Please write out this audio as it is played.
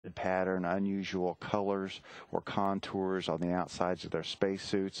pattern, unusual colors or contours on the outsides of their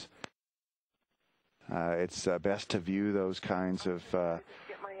spacesuits. It's best to view those kinds of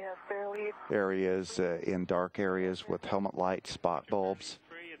areas in dark areas with helmet light spot bulbs.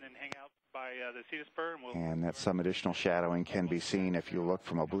 And that some additional shadowing can be seen if you look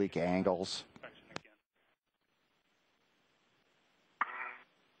from oblique angles.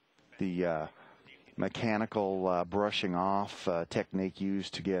 The mechanical brushing off technique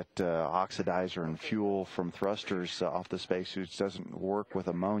used to get oxidizer and fuel from thrusters off the spacesuits doesn't work with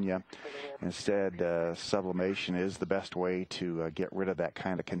ammonia. Instead, sublimation is the best way to get rid of that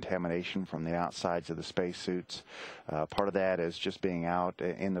kind of contamination from the outsides of the spacesuits. Part of that is just being out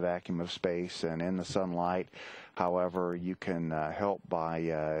in the vacuum of space and in the sunlight. However, you can help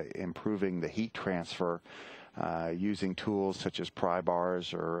by improving the heat transfer using tools such as pry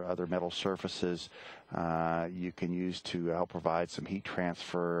bars or other metal surfaces. You can use to help provide some heat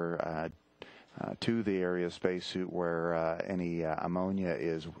transfer to the area of spacesuit where any ammonia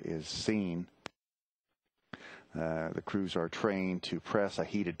is seen. The crews are trained to press a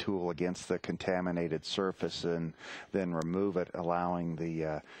heated tool against the contaminated surface and then remove it, allowing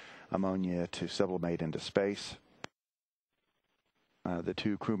the ammonia to sublimate into space. The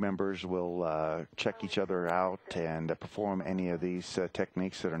two crew members will check each other out and perform any of these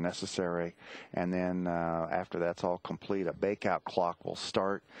techniques that are necessary. And then after that's all complete, a bake-out clock will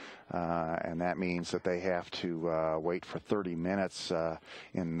start. And that means that they have to wait for 30 minutes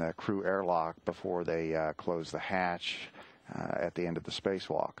in the crew airlock before they close the hatch at the end of the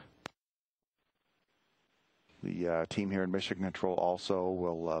spacewalk. The team here in Mission Control also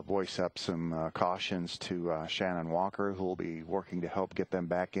will voice up some cautions to Shannon Walker, who will be working to help get them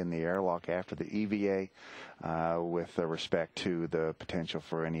back in the airlock after the EVA with respect to the potential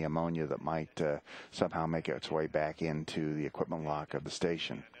for any ammonia that might somehow make its way back into the equipment lock of the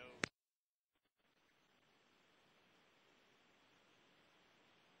station.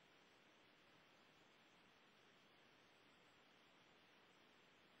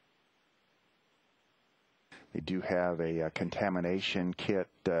 They do have a contamination kit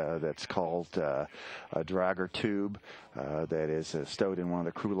that's called a dragger tube that is stowed in one of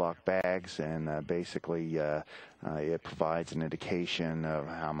the crew lock bags, and basically it provides an indication of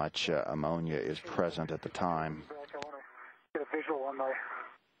how much ammonia is present at the time. I want to get a visual on my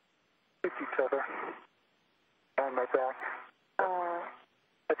safety tether on my back.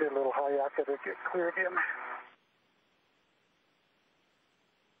 I did a little high after to get clear again.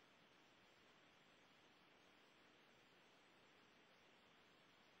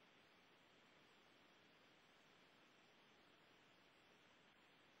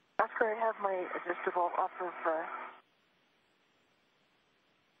 Oscar, I have my adjustable off of...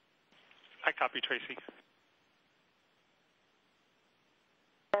 I copy, Tracy.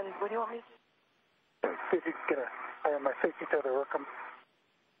 And what do you want me to... See if you can get I have my safety tether working.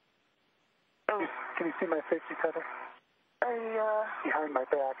 Oh. Can you see my safety tether? Behind my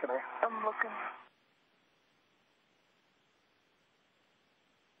back, and I'm looking.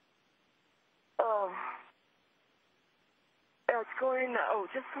 It's going,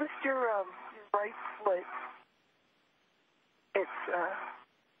 just lift your right foot. It's,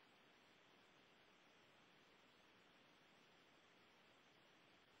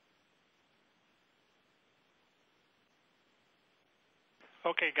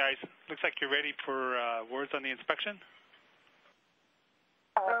 Okay, guys. Looks like you're ready for words on the inspection.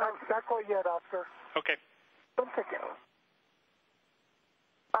 not quite yet, Oscar. Okay. One second.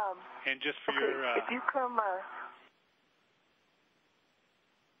 And just for okay, your... if you come...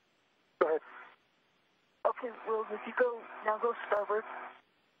 Go ahead. Okay, well, if you go, now go starboard.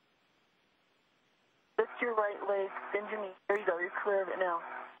 Lift your right leg, bend your knee. There you go, you're clear of it now.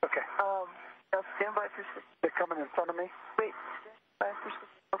 Okay. Now stand by for 6. They're coming in front of me? Wait, stand by for 6.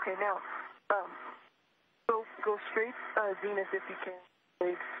 Okay, now, go straight zenith if you can.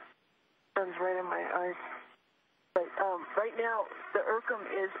 Legs, sun's right in my eyes. Right now, the Urcum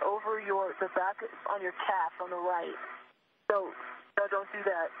is over the back on your calf on the right. So, no, don't do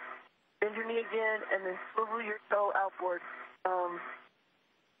that. Bend your knee again, and then swivel your toe outboard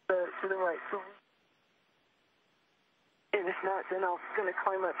to the right. So, and if not, then I'm going to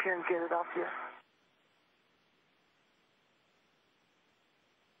climb up here and get it off you.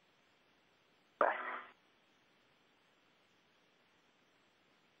 Bye.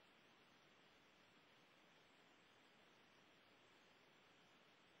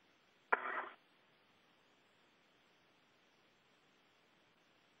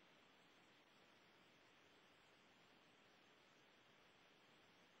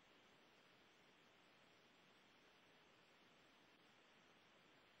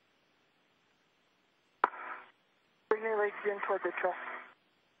 legs in toward the truck.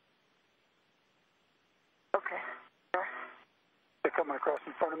 Okay. They're coming across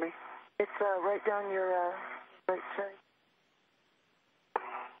in front of me. It's right down your right side.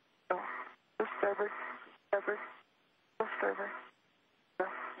 Oh, go starboard. Starboard. Go starboard. No.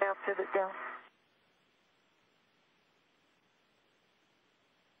 Now pivot down.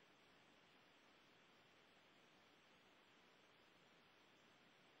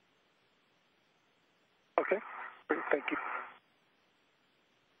 Okay. Great, thank you.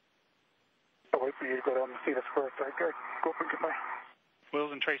 I'll wait for you to go down and see this first. I go up and get my...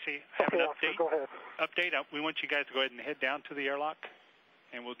 Wills and Tracy, have okay, an Oscar, update. go ahead. Update. We want you guys to go ahead and head down to the airlock,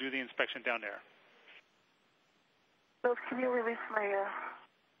 and we'll do the inspection down there. Wills, can you release my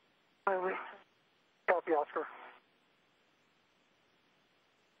weight? Copy, Oscar.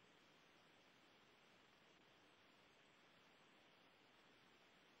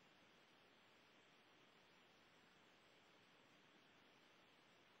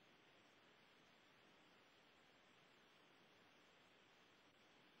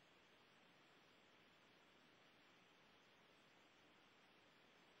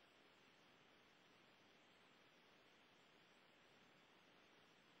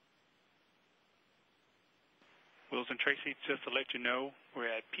 Wills and Tracy, just to let you know, we're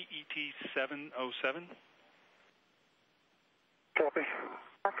at PET 707. Copy.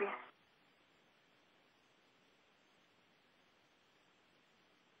 Copy.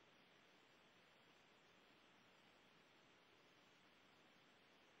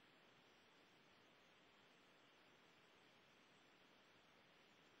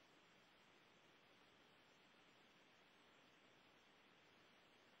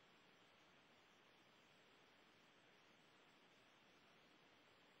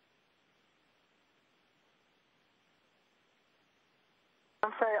 I'm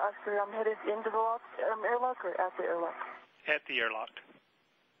sorry, Oscar, I'm headed into the airlock or at the airlock? At the airlock.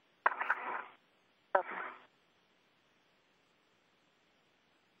 Copy.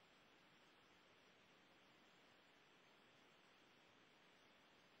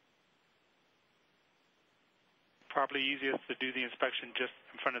 Probably easiest to do the inspection just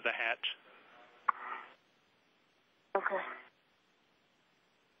in front of the hatch. Okay.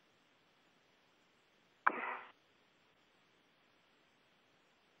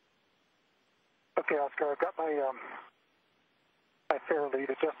 Okay, Oscar, I've got my my fair lead,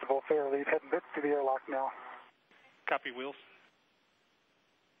 adjustable fair lead, heading to the airlock now. Copy, Wills.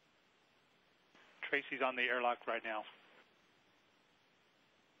 Tracy's on the airlock right now.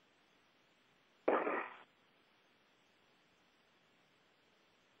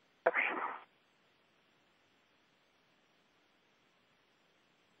 Okay.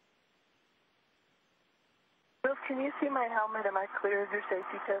 Wills, can you see my helmet? Am I clear of your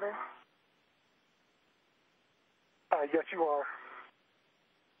safety tether? Yes, you are.